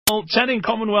Well, chatting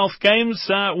Commonwealth Games,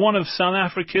 one of South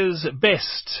Africa's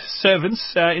best servants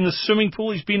in the swimming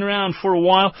pool. He's been around for a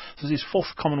while. This is his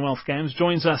fourth Commonwealth Games.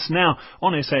 Joins us now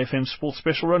on SAFM Sports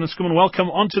Special. Ronan Skuman, welcome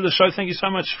onto the show. Thank you so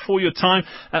much for your time.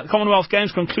 The Commonwealth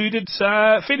Games concluded.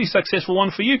 Fairly successful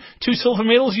one for you. 2 silver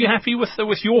medals. Are you happy with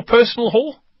your personal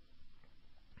haul?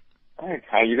 Hi,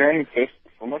 how are you doing? First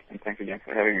and foremost, and thanks again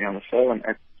for having me on the show. And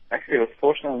actually, I was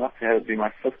fortunate enough to have it be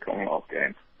my 5th Commonwealth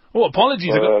Games. Oh,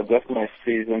 apologies. So, definitely a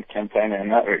seasoned campaigner in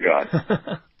that regard.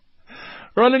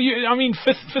 Ronan,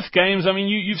 fifth games.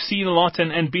 You've seen a lot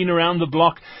and been around the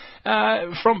block.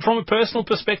 From a personal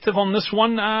perspective on this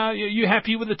one, you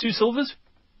happy with the 2 silvers?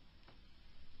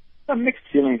 Mixed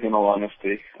feelings, in all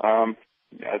honesty.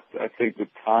 I think the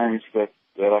times that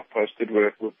I posted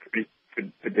were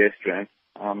pretty pedestrian.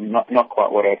 Not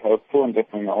quite what I'd hoped for, and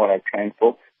definitely not what I'd trained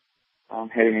for.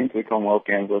 Heading into the Commonwealth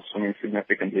Games, I was swimming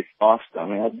significantly faster.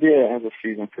 The idea as the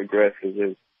season progresses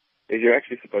is you're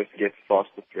actually supposed to get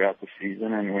faster throughout the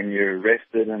season, and when you're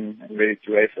rested and ready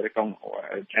to race at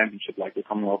a championship like the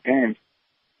Commonwealth Games,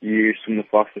 you swim the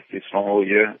fastest you swim all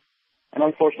year. And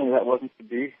unfortunately, that wasn't to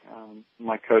be.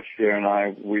 My coach here and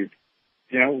I, we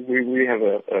have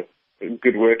a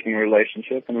good working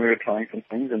relationship, and we were trying some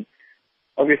things, and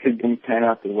obviously didn't pan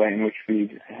out the way in which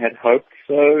we had hoped.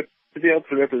 So to be able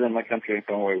to represent my country in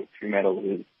some way with 2 medals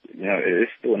is, it is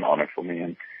still an honor for me,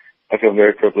 and I feel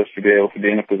very privileged to be able to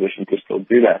be in a position to still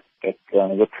do that. But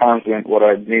the times weren't what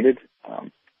I needed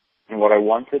and what I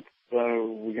wanted, so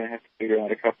we're going to have to figure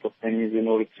out a couple of things in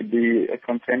order to be a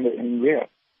contender in Rio.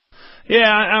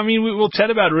 Yeah, we'll chat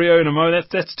about Rio in a moment.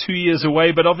 That's 2 years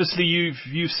away, but obviously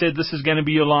you've said this is going to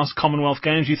be your last Commonwealth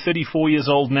Games. You're 34 years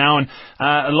old now, and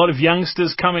a lot of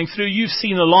youngsters coming through. You've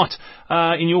seen a lot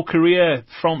in your career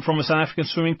from a South African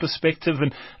swimming perspective,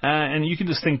 and you can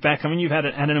just think back. You've had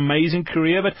an amazing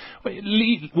career, but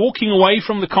walking away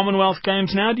from the Commonwealth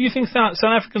Games now, do you think South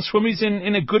African swimming is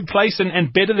in a good place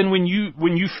and better than when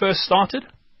you first started?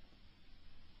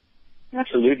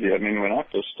 Absolutely. When I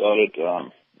first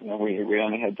started, we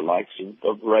only had the likes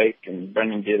of Rake and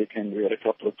Jon Gericke, and we had a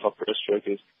couple of top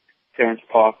breaststrokers, Terence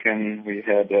Park, and we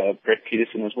had Brett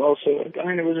Peterson as well. So, it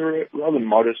was a rather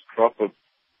modest crop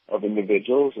of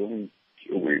individuals, and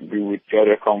we would go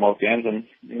to Commonwealth Games, and,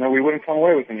 we wouldn't come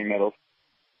away with any medals.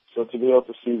 So to be able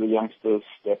to see the youngsters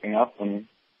stepping up and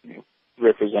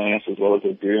representing us as well as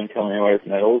they do and coming away with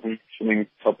medals and swimming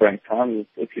top-ranked times,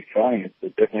 it's exciting.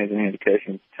 It definitely is an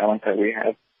indication of the talent that we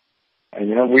have. And,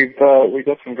 we've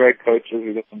got some great coaches,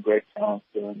 we've got some great talent,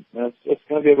 and it's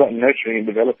going to be about nurturing and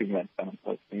developing that talent.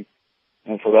 I think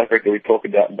in South Africa we talk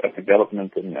about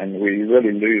development, and we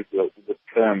really lose the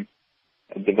term.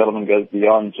 Development goes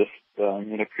beyond just,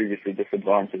 previously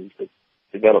disadvantages. It's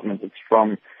development. It's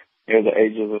from, the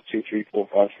ages of 2, 3, 4,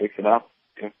 5, 6 and up,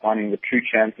 finding the true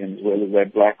champions, whether they're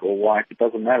black or white, it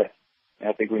doesn't matter. And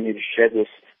I think we need to shed this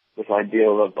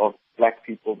ideal of black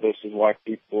people versus white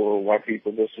people, or white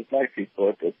people versus black people.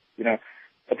 At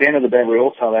the end of the day, we're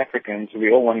all South Africans.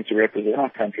 We're all wanting to represent our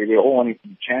country. We're all wanting to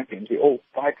be champions. We're all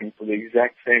fighting for the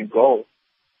exact same goal.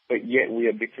 But yet we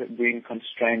are being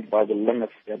constrained by the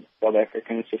limits that South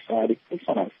African society puts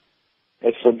on us.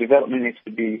 And so development needs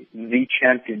to be the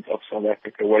champions of South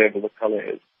Africa, whatever the color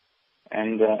is.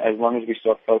 And as long as we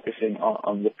start focusing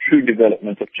on the true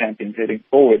development of champions heading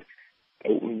forward,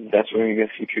 that's when we're going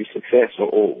to see true success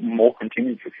or more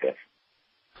continued success.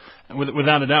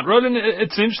 Without a doubt. Roland,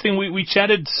 it's interesting. We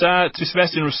chatted to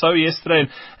Sebastian Rousseau yesterday,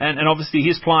 and obviously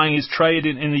he's plying his trade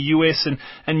in the US,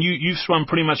 and you've swum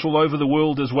pretty much all over the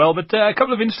world as well. But a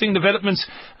couple of interesting developments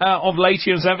of late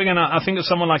here in South Africa, and I think of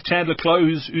someone like Chandler Clough,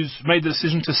 who's made the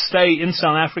decision to stay in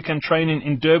South Africa and train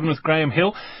in Durban with Graham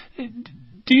Hill.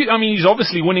 He's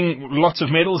obviously winning lots of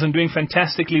medals and doing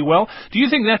fantastically well. Do you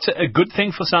think that's a good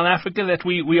thing for South Africa, that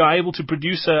we are able to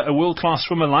produce a world-class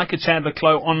swimmer like a Chandler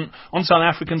Clough on South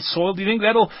African soil? Do you think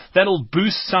that'll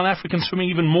boost South African swimming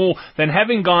even more than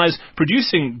having guys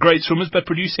producing great swimmers, but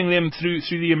producing them through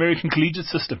the American collegiate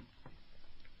system?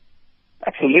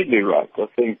 Absolutely right. I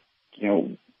think,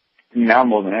 now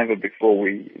more than ever before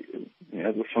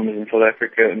the swimmers in South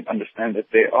Africa understand that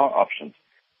there are options.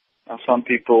 Some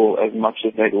people, as much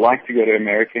as they'd like to go to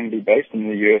America and be based in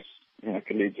the U.S.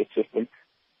 Collegiate system,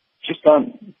 just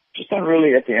don't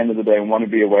really, at the end of the day, want to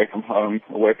be away from home,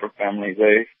 away from family.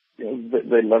 They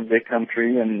love their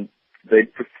country and they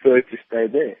prefer to stay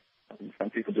there. Some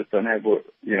people just don't have the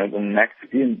knack to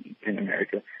be in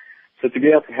America. So to be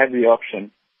able to have the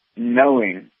option,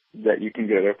 knowing that you can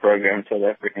go to a program in South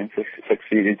Africa and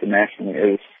succeed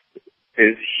internationally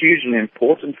is hugely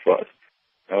important for us.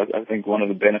 I think one of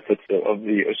the benefits of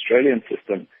the Australian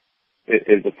system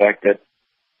is the fact that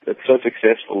that's so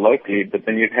successful locally, but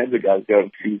then you've had the guys go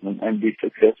overseas and be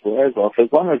successful as well. So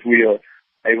as long as we are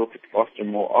able to foster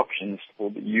more options for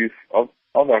the youth of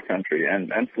our country and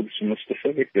for the swimmers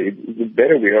specifically, the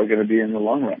better we are going to be in the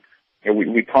long run.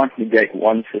 We can't negate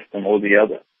one system or the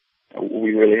other.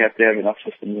 We really have to have enough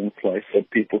systems in place so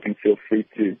people can feel free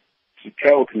to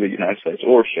travel to the United States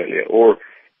or Australia or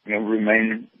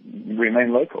remain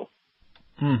local.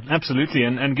 Absolutely,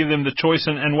 and give them the choice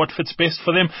and what fits best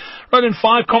for them. Right, in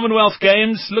 5 Commonwealth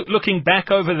Games, looking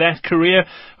back over that career,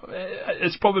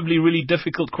 it's probably a really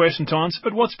difficult question to answer,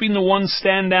 but what's been the one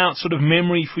standout sort of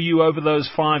memory for you over those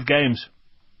 5 games?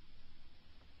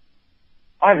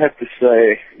 I'd have to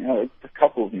say, a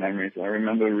couple of memories. I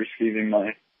remember receiving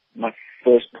my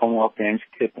first Commonwealth Games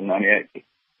kit in '98,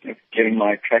 getting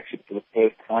my tracksuit for the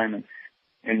first time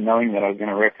and knowing that I was going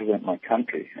to represent my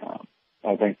country.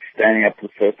 I think standing up for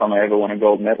the first time I ever won a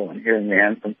gold medal and hearing the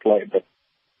anthem play. But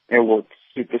what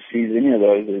supersedes any of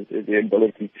those is the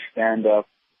ability to stand up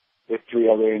with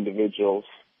 3 other individuals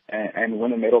and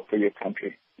win a medal for your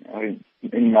country.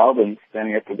 In Melbourne,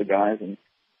 standing up with the guys and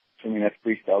swimming that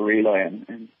freestyle relay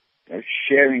and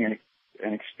sharing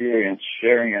an experience,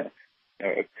 sharing a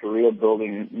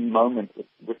career-building moment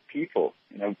with people,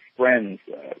 friends,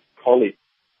 colleagues.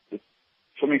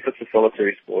 Swimming such a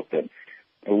solitary sport that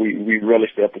we relish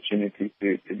the opportunity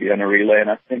to be on a relay, and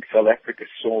I think South Africa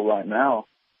saw right now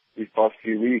these past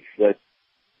few weeks that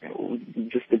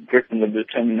just the grit and the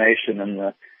determination and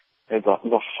the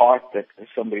heart that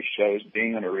somebody shows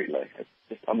being on a relay. It's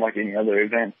just unlike any other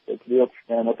event. So to be able to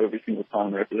stand up every single time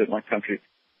and represent my country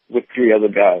with 3 other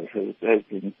guys has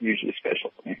been hugely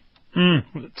special for me.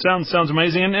 Sounds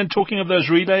amazing. And talking of those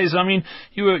relays, I mean,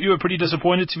 you were pretty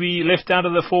disappointed to be left out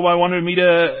of the 4x100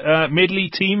 meter medley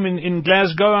team in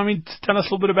Glasgow. I mean, tell us a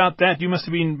little bit about that. You must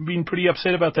have been pretty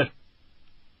upset about that.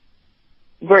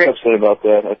 Very upset about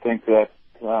that. I think that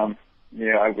I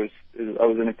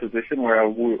was in a position where I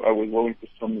was willing to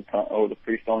swim the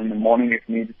freestyle in the morning if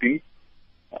need be.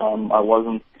 I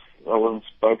wasn't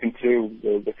spoken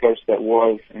to. The coach that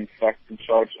was in fact in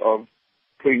charge of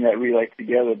putting that relay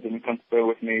together didn't confer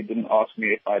with me, didn't ask me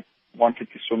if I wanted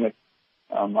to swim it.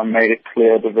 I made it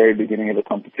clear at the very beginning of the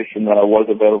competition that I was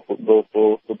available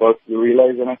for both the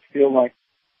relays, and I feel like,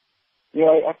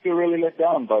 I feel really let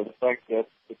down by the fact that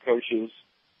the coaches,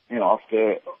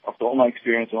 after all my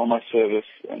experience and all my service,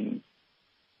 and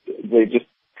they just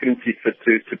couldn't see fit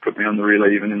to put me on the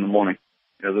relay even in the morning.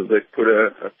 They put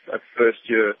a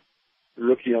first-year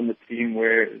rookie on the team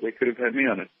where they could have had me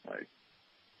on it.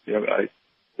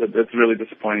 That's really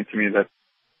disappointing to me that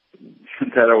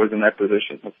I was in that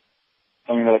position. That's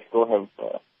something that I still have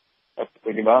to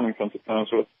think about and come to terms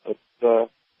with. But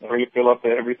I really feel up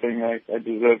there everything I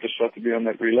deserve a shot to be on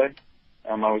that relay.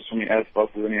 I was swimming as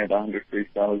fast as any of the 100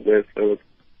 freestylers there, so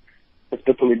it's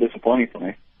bitterly disappointing for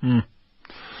me.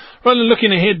 Well,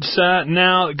 looking ahead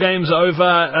now, games over,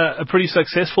 a pretty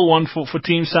successful one for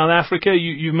Team South Africa.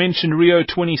 You mentioned Rio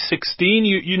 2016.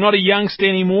 You're not a youngster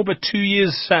anymore, but 2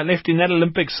 years left in that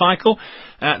Olympic cycle.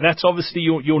 That's obviously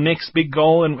your next big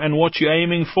goal and what you're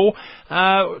aiming for.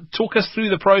 Talk us through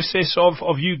the process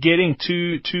of you getting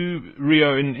to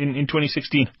Rio in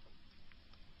 2016.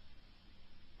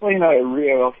 Well, at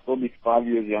Rio, I'll still be 5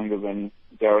 years younger than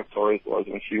Dara Torres was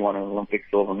when she won an Olympic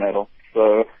silver medal.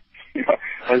 So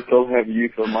I still have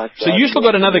youth on my side. So you still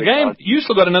got another game. You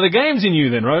still got another games in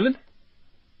you then, Roland.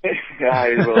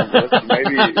 Yeah, well,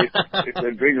 maybe if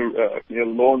they bring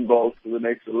lawn bowls to the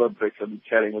next Olympics, I'll be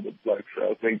chatting with the blokes.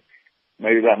 So I think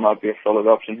maybe that might be a solid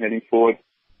option heading forward.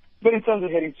 But in terms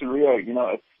of heading to Rio,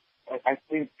 I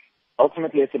think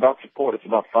ultimately it's about support. It's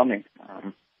about funding.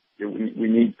 We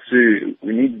need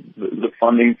the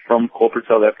funding from corporate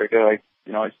South Africa.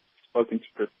 I've spoken to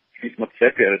Patrice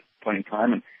Motsepe at a point in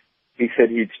time, and he said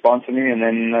he'd sponsor me, and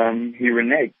then he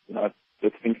reneged.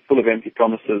 It's been full of empty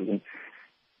promises and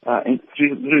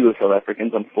through the South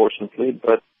Africans, unfortunately.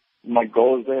 But my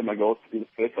goal is there. My goal is to be the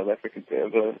first South African to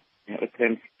ever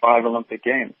attend 5 Olympic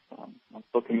Games. I'm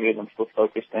still committed. I'm still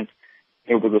focused, and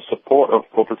with the support of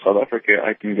corporate South Africa,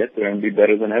 I can get there and be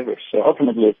better than ever. So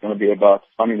ultimately, it's going to be about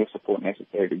finding the support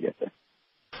necessary to get there.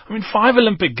 I mean, 5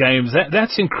 Olympic Games,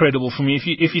 that's incredible for me.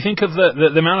 If you think of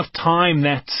the amount of time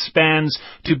that spans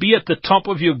to be at the top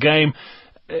of your game,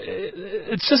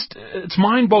 it's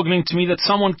mind-boggling to me that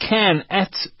someone can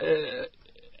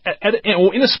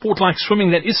or in a sport like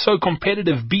swimming that is so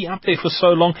competitive, be up there for so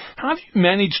long. How have you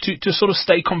managed to sort of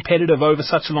stay competitive over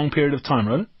such a long period of time,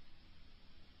 Roland?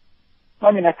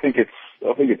 I mean, I think it's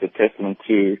a testament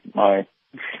to my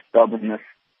stubbornness,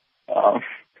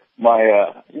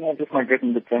 just my grit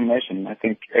and determination. I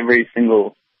think every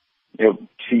single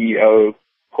CEO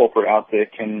corporate out there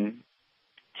can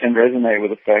resonate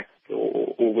with the fact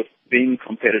or with being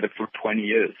competitive for 20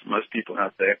 years. Most people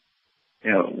out there,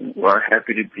 are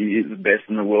happy to be the best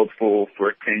in the world for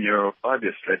a 10-year or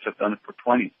 5-year stretch. I've done it for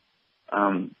 20.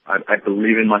 I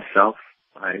believe in myself.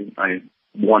 I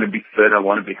want to be fit. I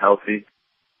want to be healthy.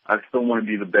 I still want to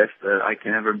be the best that I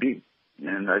can ever be.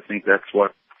 And I think that's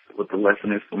what the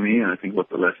lesson is for me, and I think what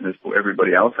the lesson is for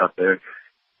everybody else out there,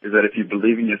 is that if you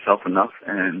believe in yourself enough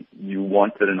and you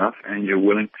want it enough and you're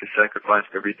willing to sacrifice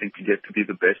everything to get to be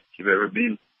the best you've ever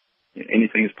been,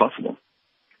 anything is possible.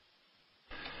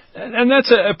 And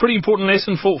that's a pretty important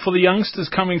lesson for the youngsters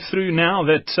coming through now,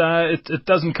 that it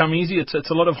doesn't come easy. It's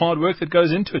a lot of hard work that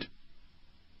goes into it.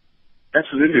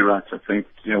 Absolutely right. I think,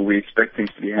 we expect things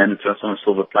to be handed to us on a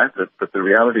silver platter, but the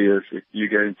reality is if you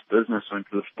get into business or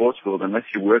into the sports world, unless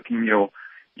you're working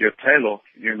your tail off,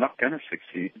 you're not going to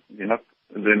succeed.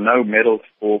 There are no medals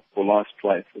for last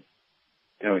place.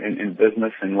 In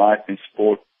business, in life, in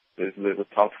sport, there's the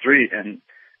top three, and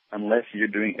unless you're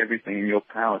doing everything in your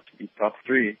power to be top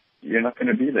three, you're not going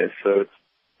to be there. So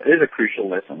it is a crucial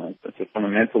lesson. It's a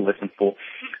fundamental lesson for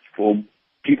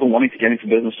people wanting to get into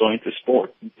business or into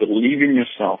sport. Believe in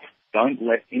yourself. Don't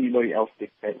let anybody else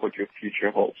dictate what your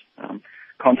future holds.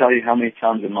 Can't tell you how many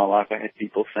times in my life I had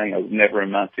people saying I would never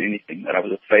amount to anything, that I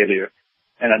was a failure,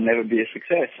 and I'd never be a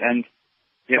success. And,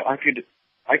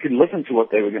 I could listen to what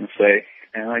they were going to say,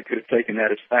 and I could have taken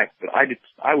that as fact, but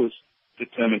I was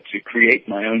determined to create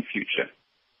my own future,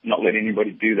 not let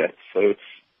anybody do that. So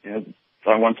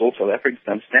I want all South Africans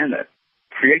to understand that.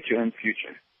 Create your own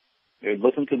future.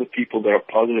 Listen to the people that are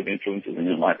positive influences in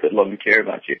your life that love and care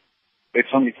about you. If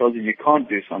somebody tells you can't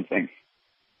do something,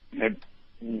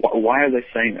 why are they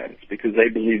saying that? It's because they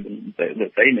believe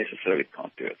that they necessarily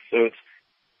can't do it. So it's,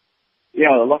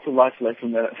 lots of life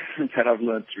lessons that I've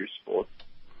learned through sport.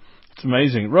 It's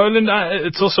amazing. Roland,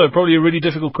 it's also probably a really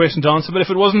difficult question to answer, but if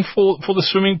it wasn't for the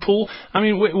swimming pool, I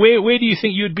mean, where do you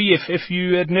think you'd be if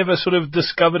you had never sort of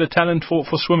discovered a talent for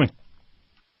swimming?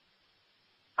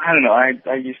 I don't know.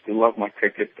 I used to love my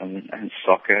cricket and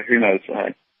soccer. Who knows?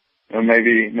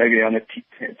 Maybe on a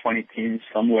T20 team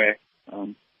somewhere.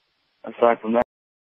 Aside from that,